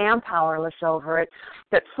 that I am powerless over it,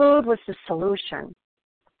 that food was the solution.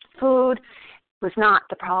 Food was not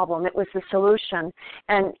the problem. It was the solution.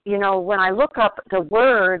 And, when I look up the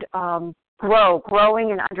word growing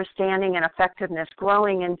in understanding and effectiveness,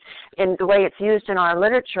 growing in the way it's used in our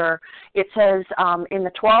literature, it says in the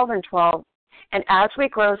 12 and 12, and as we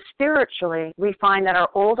grow spiritually, we find that our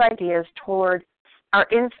old ideas toward our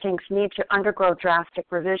instincts need to undergo drastic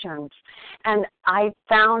revisions. And I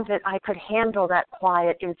found that I could handle that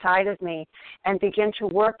quiet inside of me and begin to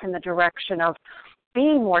work in the direction of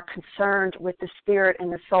being more concerned with the spirit and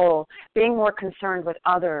the soul, being more concerned with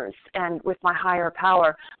others and with my higher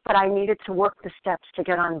power, but I needed to work the steps to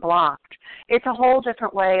get unblocked. It's a whole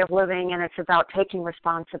different way of living, and it's about taking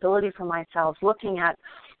responsibility for myself, looking at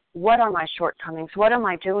what are my shortcomings, what am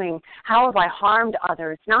I doing, how have I harmed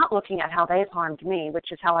others, not looking at how they've harmed me,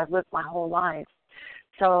 which is how I've lived my whole life.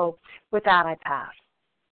 So with that, I pass.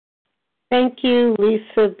 Thank you,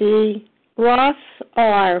 Lisa B. Ross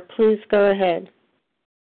R., please go ahead.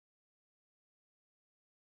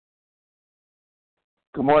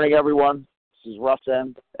 Good morning, everyone. This is Russ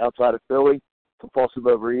M. outside of Philly, compulsive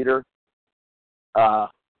overeater.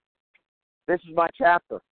 This is my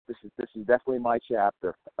chapter. This is definitely my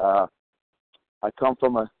chapter. I come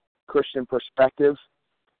from a Christian perspective,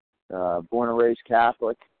 born and raised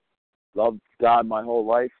Catholic, loved God my whole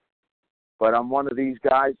life, but I'm one of these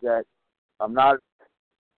guys that I'm not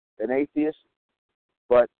an atheist,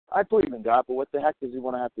 but I believe in God, but what the heck does he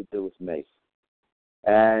want to have to do with me?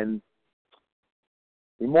 And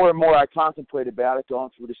the more and more I contemplate about it,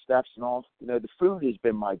 going through the steps and all, the food has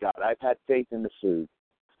been my God. I've had faith in the food.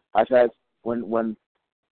 I've had, when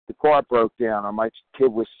the car broke down or my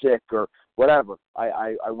kid was sick or whatever,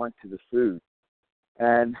 I went to the food.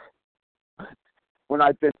 And when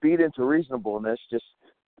I've been beat into reasonableness just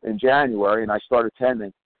in January and I started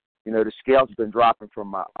attending, the scales have been dropping from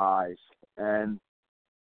my eyes. And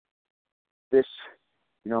this,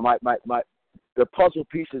 the puzzle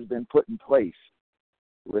piece has been put in place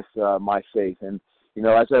with my faith. And,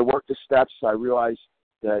 as I work the steps, I realize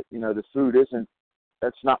that, the food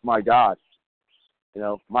that's not my God.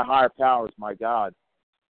 My higher power is my God.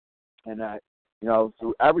 And that,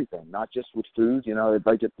 through everything, not just with food,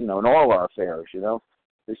 like, in all our affairs,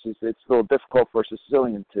 it's a little difficult for a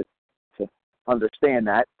Sicilian to understand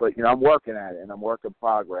that, but, I'm working at it and I'm working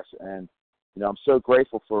progress. And, I'm so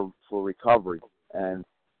grateful for recovery and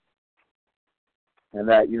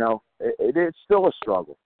that, it's still a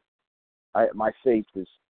struggle. My faith is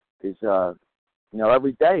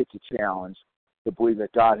every day it's a challenge to believe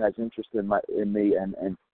that God has interest in me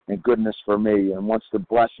and goodness for me and wants to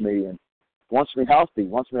bless me and wants me healthy,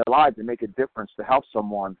 wants me alive to make a difference, to help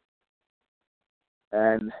someone.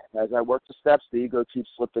 And as I work the steps, the ego keeps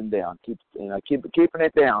slipping down, keeping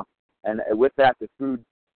it down, and with that, the food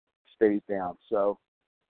stays down. So,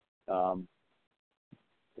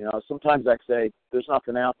 sometimes I say there's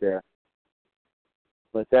nothing out there,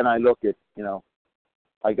 but then I look at,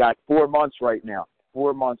 I got 4 months right now,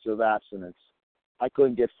 4 months of abstinence. I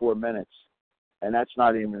couldn't get 4 minutes, and that's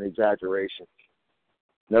not even an exaggeration.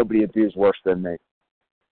 Nobody abused worse than me,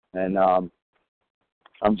 and I'm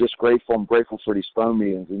just grateful. I'm grateful for these phone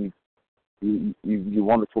meetings, and you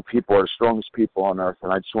wonderful people are the strongest people on earth,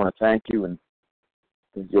 and I just want to thank you, and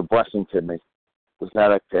you're a blessing to me. With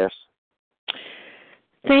that, I pass.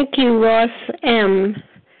 Thank you, Ross M.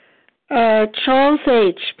 Charles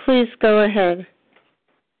H., please go ahead.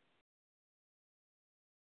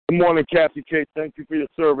 Good morning, Kathy K. Thank you for your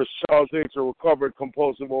service. Charles H., a recovered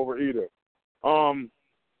compulsive overeater.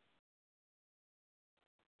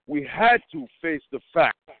 We had to face the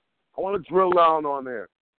fact. I want to drill down on there.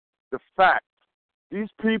 The fact. These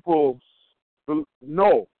people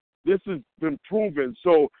know this has been proven.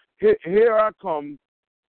 So here I come,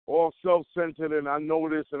 all self-centered, and I know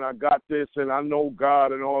this, and I got this, and I know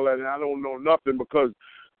God and all that, and I don't know nothing because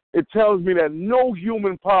it tells me that no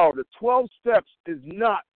human power, the 12 steps is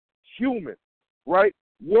not human, right?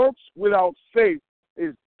 Works without faith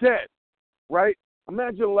is dead, right?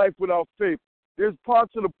 Imagine life without faith. There's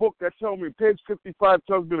parts of the book that tell me, page 55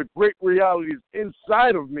 tells me the great reality is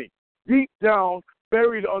inside of me, deep down,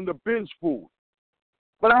 buried under binge food.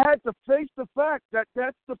 But I had to face the fact that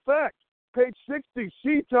that's the fact. Page 60,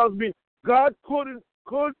 she tells me God could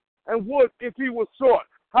and would if he was sought.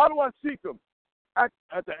 How do I seek him? At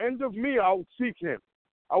the end of me, I will seek him.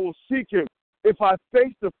 I will seek him if I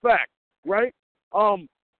face the fact, right?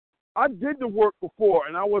 I did the work before,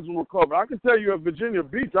 and I wasn't recovered. I can tell you at Virginia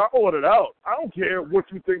Beach, I ordered out. I don't care what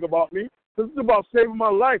you think about me. This is about saving my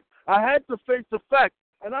life. I had to face the fact,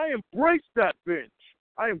 and I embraced that binge.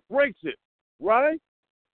 I embrace it, right?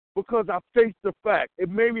 Because I faced the fact. It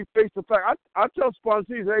made me face the fact. I tell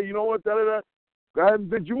sponsees, hey, you know what, go ahead and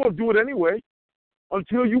binge. You won't do it anyway.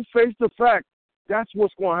 Until you face the fact, that's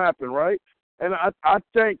what's going to happen, right? And I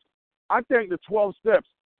thank the 12 steps.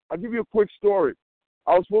 I'll give you a quick story.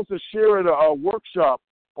 I was supposed to share at a workshop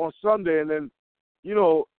on Sunday, and then,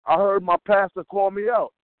 I heard my pastor call me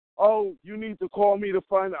out. Oh, you need to call me to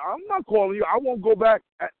find out. I'm not calling you. I won't go back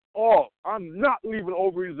at all. I'm not leaving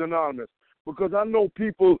Overeaters Anonymous because I know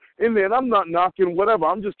people in there, and I'm not knocking whatever.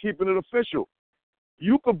 I'm just keeping it official.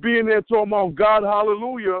 You could be in there talking about God,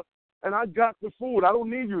 hallelujah, and I got the food. I don't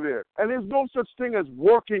need you there. And there's no such thing as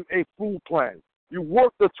working a food plan. You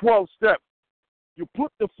work the 12 steps. You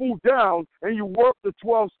put the food down and you work the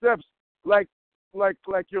 12 steps like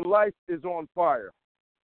your life is on fire.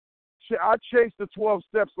 I chase the 12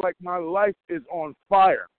 steps like my life is on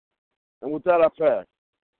fire. And with that, I pass.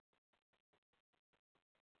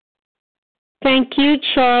 Thank you,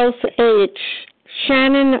 Charles H.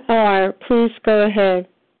 Shannon R., please go ahead.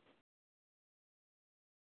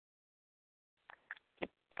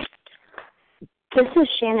 This is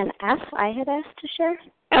Shannon F. I had asked to share.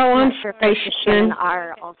 Oh, I'm sure sorry, Shannon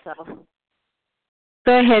R. also.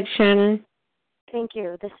 Go ahead, Shannon. Thank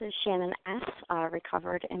you. This is Shannon S.,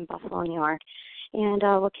 recovered in Buffalo, New York. And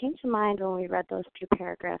what came to mind when we read those few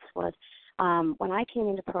paragraphs was when I came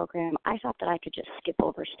into the program, I thought that I could just skip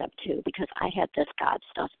over step 2 because I had this God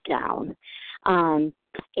stuff down.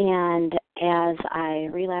 And as I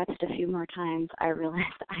relapsed a few more times, I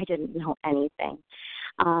realized I didn't know anything.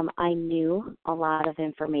 I knew a lot of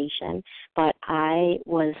information, but I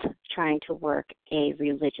was trying to work a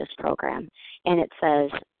religious program. And it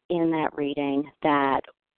says in that reading that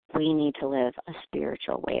we need to live a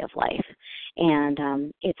spiritual way of life.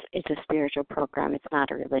 And it's a spiritual program. It's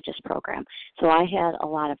not a religious program. So I had a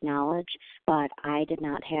lot of knowledge, but I did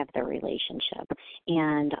not have the relationship.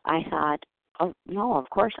 And I thought, oh, no, of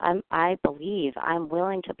course, I believe. I'm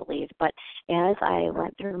willing to believe. But as I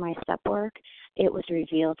went through my step work, it was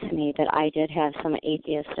revealed to me that I did have some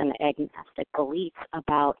atheist and agnostic beliefs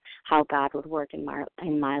about how God would work in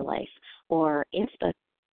my life, or if the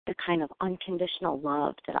kind of unconditional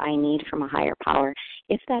love that I need from a higher power,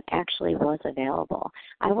 if that actually was available.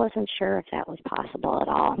 I wasn't sure if that was possible at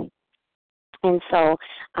all. And so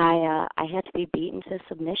I had to be beaten to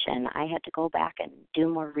submission. I had to go back and do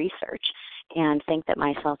more research and think that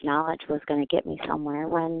my self-knowledge was going to get me somewhere,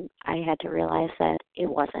 when I had to realize that it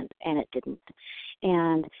wasn't, and it didn't.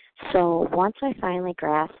 And so once I finally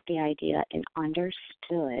grasped the idea and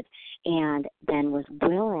understood, and then was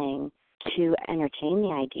willing to entertain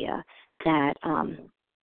the idea that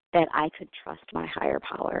that I could trust my higher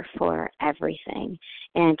power for everything,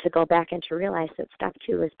 and to go back and to realize that step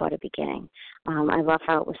 2 is but a beginning. I love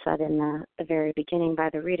how it was said in the very beginning by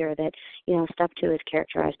the reader that, step 2 is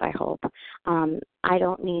characterized by hope. I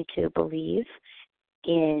don't need to believe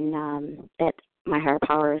in that my higher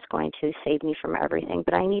power is going to save me from everything,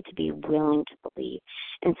 but I need to be willing to believe.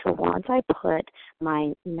 And so once I put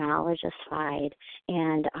my knowledge aside,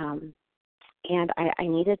 and I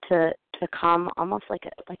needed to come almost like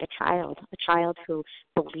a child who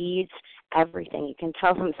believes everything. You can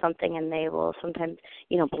tell them something and they will sometimes,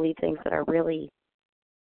 believe things that are really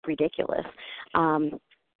ridiculous.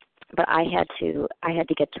 But I had to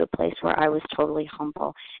get to a place where I was totally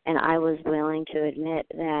humble, and I was willing to admit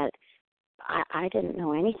that I didn't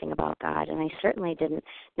know anything about God, and I certainly didn't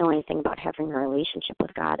know anything about having a relationship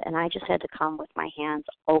with God. And I just had to come with my hands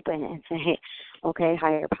open and say, okay,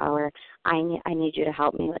 higher power, I need you to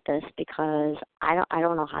help me with this, because I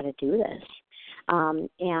don't know how to do this. And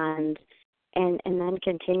then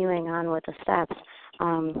continuing on with the steps,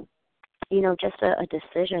 just a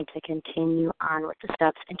decision to continue on with the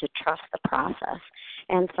steps and to trust the process.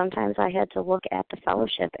 And sometimes I had to look at the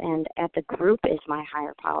fellowship and at the group as my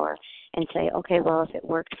higher power and say, okay, well, if it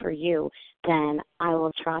worked for you, then I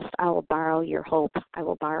will trust, I will borrow your hope, I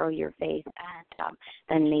will borrow your faith, and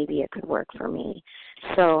then maybe it could work for me.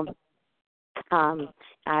 So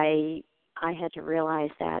I had to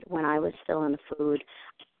realize that when I was still in the food,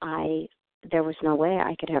 there was no way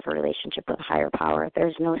I could have a relationship with a higher power.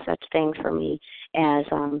 There's no such thing for me as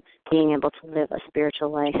being able to live a spiritual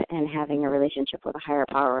life and having a relationship with a higher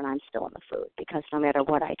power when I'm still in the food, because no matter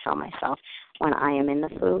what I tell myself, when I am in the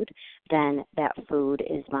food, then that food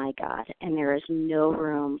is my God, and there is no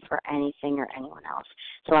room for anything or anyone else.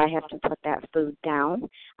 So I have to put that food down.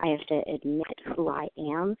 I have to admit who I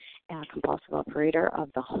am, a compulsive operator of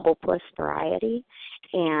the hopeless variety,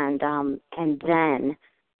 and then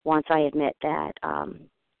once I admit that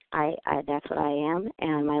I that's what I am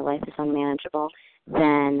and my life is unmanageable,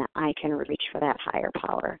 then I can reach for that higher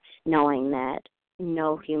power, knowing that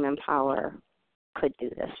no human power could do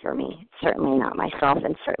this for me, certainly not myself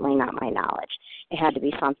and certainly not my knowledge. It had to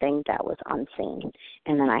be something that was unseen,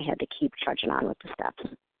 and then I had to keep trudging on with the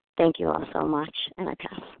steps. Thank you all so much, and I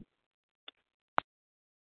pass.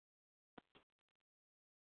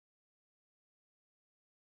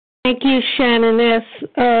 Thank you, Shannon S.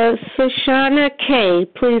 Shoshana K.,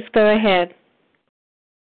 please go ahead.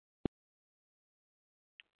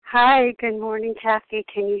 Hi, good morning, Kathy.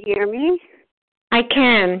 Can you hear me? I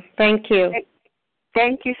can. Thank you.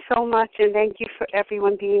 Thank you so much, and thank you for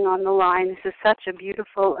everyone being on the line. This is such a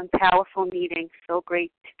beautiful and powerful meeting. So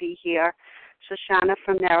great to be here. Shoshana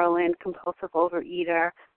from Maryland, compulsive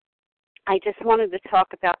overeater. I just wanted to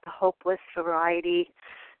talk about the hopeless variety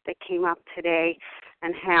that came up today,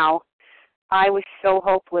 and how I was so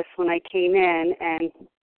hopeless when I came in, and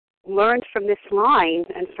learned from this line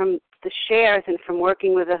and from the shares and from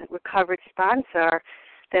working with a recovered sponsor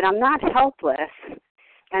that I'm not helpless,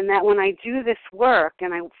 and that when I do this work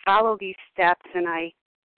and I follow these steps and I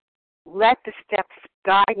let the steps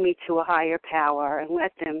guide me to a higher power and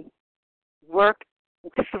let them work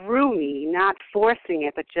through me, not forcing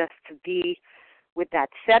it, but just to be with that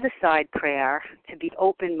set-aside prayer, to be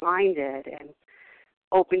open-minded and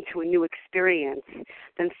open to a new experience,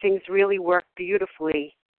 then things really work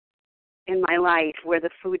beautifully in my life where the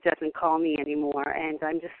food doesn't call me anymore, and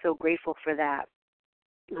I'm just so grateful for that.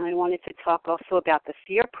 And I wanted to talk also about the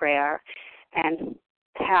fear prayer and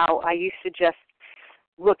how I used to just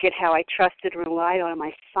look at how I trusted and relied on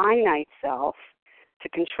my finite self to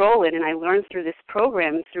control it, and I learned through this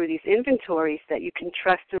program, through these inventories, that you can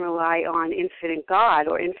trust and rely on infinite God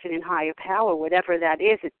or infinite higher power, whatever that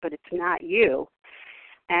is, but it's not you.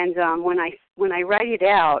 And when I write it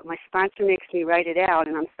out, my sponsor makes me write it out,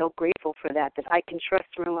 and I'm so grateful for that I can trust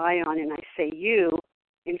and rely on. And I say, "You,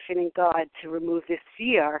 infinite God, to remove this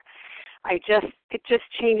fear." It just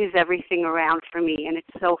changes everything around for me, and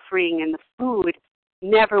it's so freeing. And the food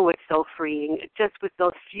never was so freeing. It just was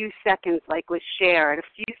those few seconds, like was shared, a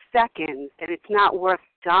few seconds, and it's not worth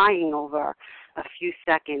dying over a few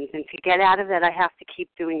seconds. And to get out of that, I have to keep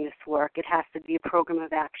doing this work. It has to be a program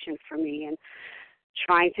of action for me, and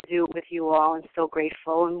trying to do it with you all. I'm so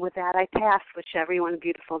grateful. And with that, I pass. Wish everyone a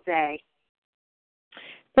beautiful day.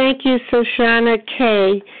 Thank you, Shoshana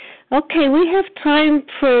K. Okay, we have time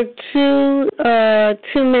for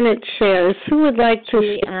two-minute shares. Who would like to?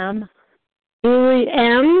 Julie M. Julie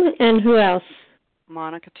M. And who else?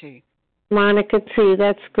 Monica T. Monica T.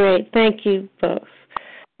 That's great. Thank you both.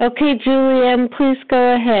 Okay, Julie M., please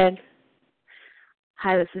go ahead.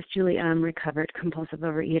 Hi, this is Julie M., recovered compulsive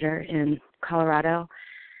overeater in Colorado.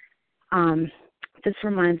 This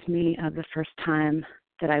reminds me of the first time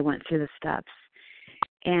that I went through the steps.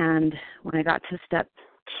 And when I got to step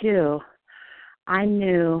 2, I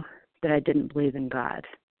knew that I didn't believe in God.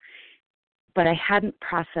 But I hadn't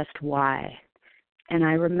processed why. And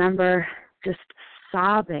I remember just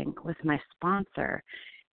sobbing with my sponsor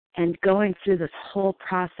and going through this whole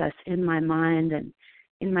process in my mind and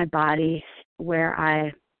in my body where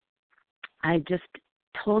I just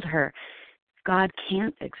told her, God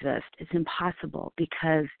can't exist. It's impossible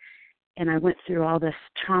because, and I went through all this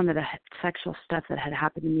trauma, the sexual stuff that had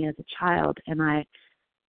happened to me as a child, and I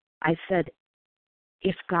said,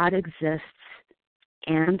 if God exists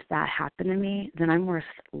and that happened to me, then I'm worth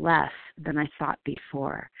less than I thought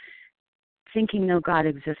before. Thinking no God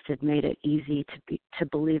existed made it easy to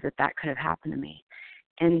believe that could have happened to me.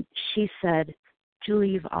 And she said, Julie,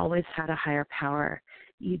 you've always had a higher power.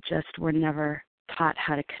 You just were never taught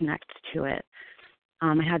how to connect to it.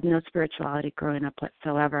 I had no spirituality growing up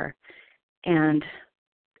whatsoever. And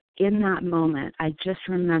in that moment, I just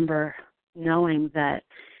remember knowing that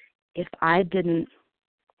if I didn't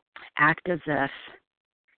act as if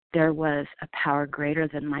there was a power greater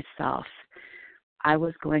than myself, I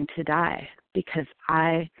was going to die because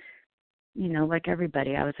I, like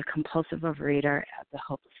everybody, I was a compulsive overeater of the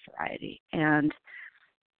hopeless variety. And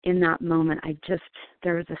in that moment,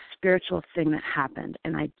 there was a spiritual thing that happened.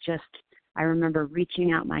 And I remember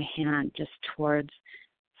reaching out my hand just towards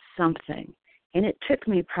something. And it took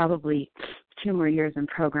me probably 2 more years in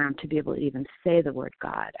program to be able to even say the word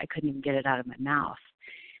God. I couldn't even get it out of my mouth.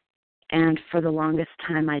 And for the longest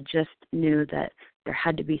time, I just knew that there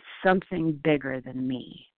had to be something bigger than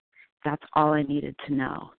me. That's all I needed to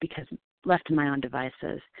know, because left to my own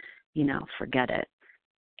devices, forget it.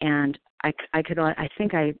 And I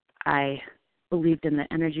think I believed in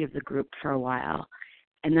the energy of the group for a while.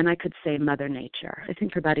 And then I could say Mother Nature. I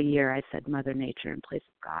think for about a year I said Mother Nature in place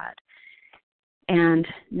of God. And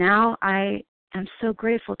now I am so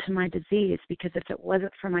grateful to my disease, because if it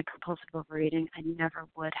wasn't for my compulsive overeating, I never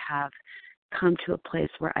would have come to a place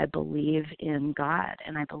where I believe in God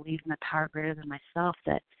and I believe in the power greater than myself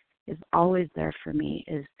that is always there for me,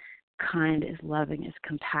 is kind, is loving, is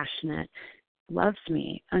compassionate, loves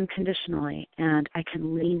me unconditionally. And I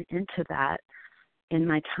can lean into that in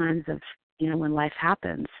my times of, when life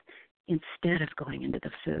happens, instead of going into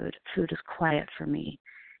the food. Food is quiet for me.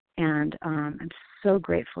 And I'm so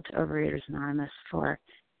grateful to Overeaters Anonymous for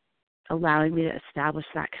allowing me to establish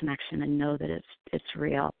that connection and know that it's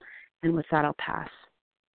real. And with that, I'll pass.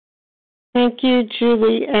 Thank you,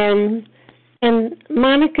 Julie M. And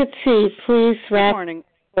Monica T., please wrap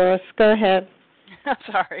for us. Go ahead.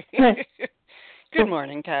 Sorry. Good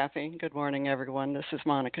morning, Kathy. Good morning, everyone. This is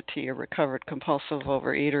Monica T., a recovered compulsive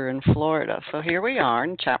overeater in Florida. So here we are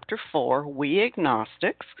in Chapter 4, We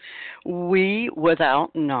Agnostics, We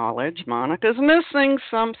Without Knowledge. Monica's missing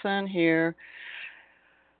something here.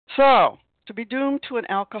 So, to be doomed to an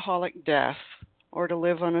alcoholic death or to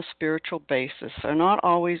live on a spiritual basis are not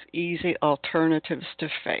always easy alternatives to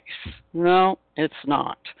face. No, it's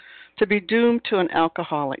not. To be doomed to an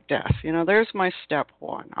alcoholic death, there's my step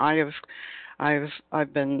 1.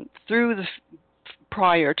 I've been through the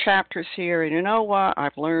prior chapters here, and you know what?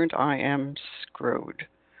 I've learned I am screwed.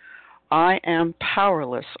 I am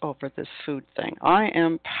powerless over this food thing. I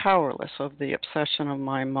am powerless over the obsession of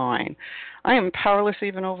my mind. I am powerless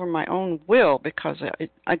even over my own will, because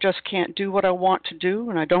I just can't do what I want to do,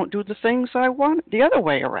 and I don't do the things I want the other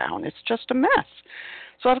way around. It's just a mess.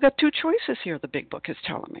 So I've got 2 choices here, the big book is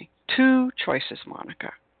telling me. 2 choices,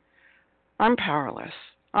 Monica. I'm powerless.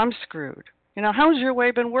 I'm screwed. How's your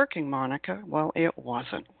way been working, Monica? Well, it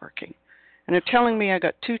wasn't working. And they're telling me I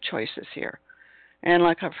got 2 choices here. And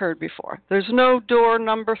like I've heard before, there's no door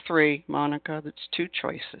number 3, Monica. That's 2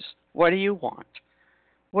 choices. What do you want?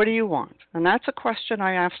 What do you want? And that's a question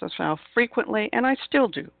I ask myself frequently, and I still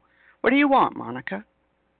do. What do you want, Monica?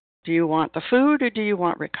 Do you want the food or do you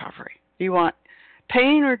want recovery? Do you want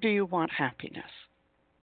pain or do you want happiness?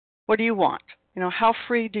 What do you want? How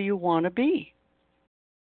free do you want to be?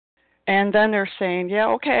 And then they're saying, yeah,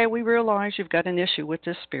 okay, we realize you've got an issue with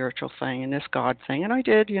this spiritual thing and this God thing. And I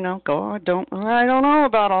did, God, I don't know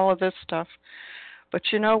about all of this stuff. But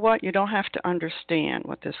you know what? You don't have to understand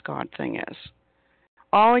what this God thing is.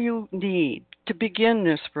 All you need to begin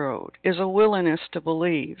this road is a willingness to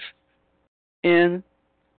believe in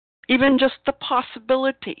even just the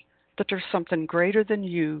possibility that there's something greater than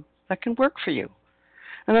you that can work for you.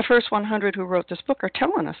 And the first 100 who wrote this book are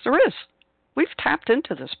telling us there is. We've tapped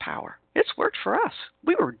into this power. It's worked for us.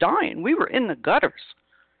 We were dying. We were in the gutters.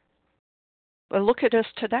 But look at us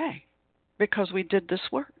today because we did this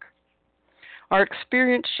work. Our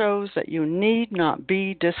experience shows that you need not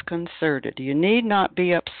be disconcerted. You need not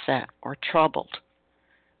be upset or troubled.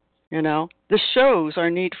 This shows our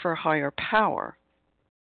need for a higher power,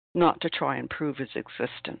 not to try and prove its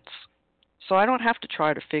existence. So I don't have to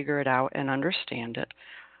try to figure it out and understand it.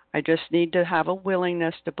 I just need to have a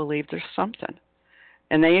willingness to believe there's something.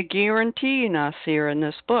 And they are guaranteeing us here in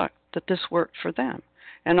this book that this worked for them.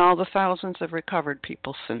 And all the thousands of recovered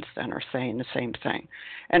people since then are saying the same thing.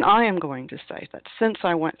 And I am going to say that since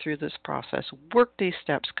I went through this process, worked these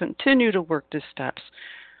steps, continue to work these steps,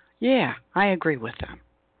 yeah, I agree with them.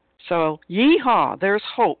 So, yeehaw, there's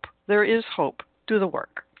hope. There is hope. Do the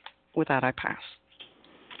work. With that, I pass.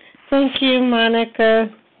 Thank you,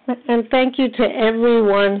 Monica. And thank you to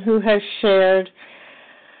everyone who has shared.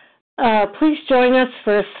 Please join us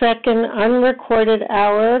for a second unrecorded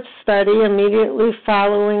hour of study immediately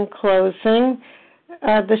following closing.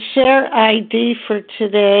 The share ID for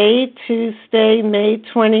today, Tuesday, May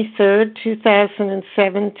 23rd,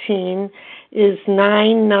 2017, is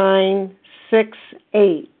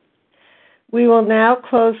 9968. We will now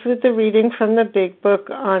close with the reading from the Big Book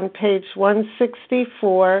on page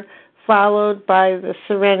 164, followed by the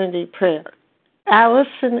Serenity Prayer.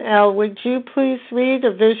 Allison L., would you please read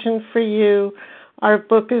A Vision for You? Our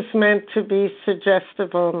book is meant to be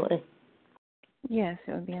suggestive only. Yes,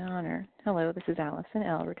 it would be an honor. Hello, this is Allison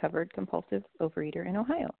L., recovered compulsive overeater in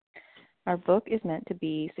Ohio. Our book is meant to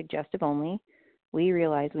be suggestive only. We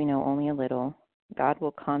realize we know only a little. God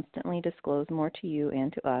will constantly disclose more to you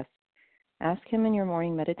and to us. Ask Him in your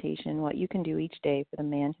morning meditation what you can do each day for the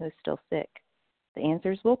man who is still sick. The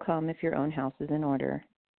answers will come if your own house is in order.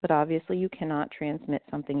 But obviously you cannot transmit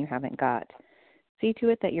something you haven't got. See to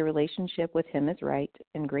it that your relationship with Him is right,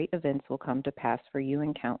 and great events will come to pass for you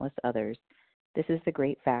and countless others. This is the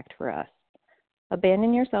great fact for us.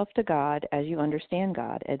 Abandon yourself to God as you understand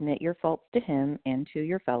God. Admit your faults to Him and to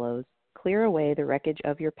your fellows. Clear away the wreckage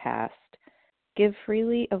of your past. Give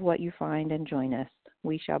freely of what you find and join us.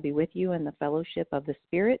 We shall be with you in the fellowship of the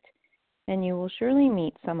Spirit, and you will surely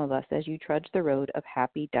meet some of us as you trudge the road of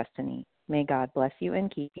happy destiny. May God bless you and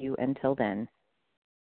keep you until then.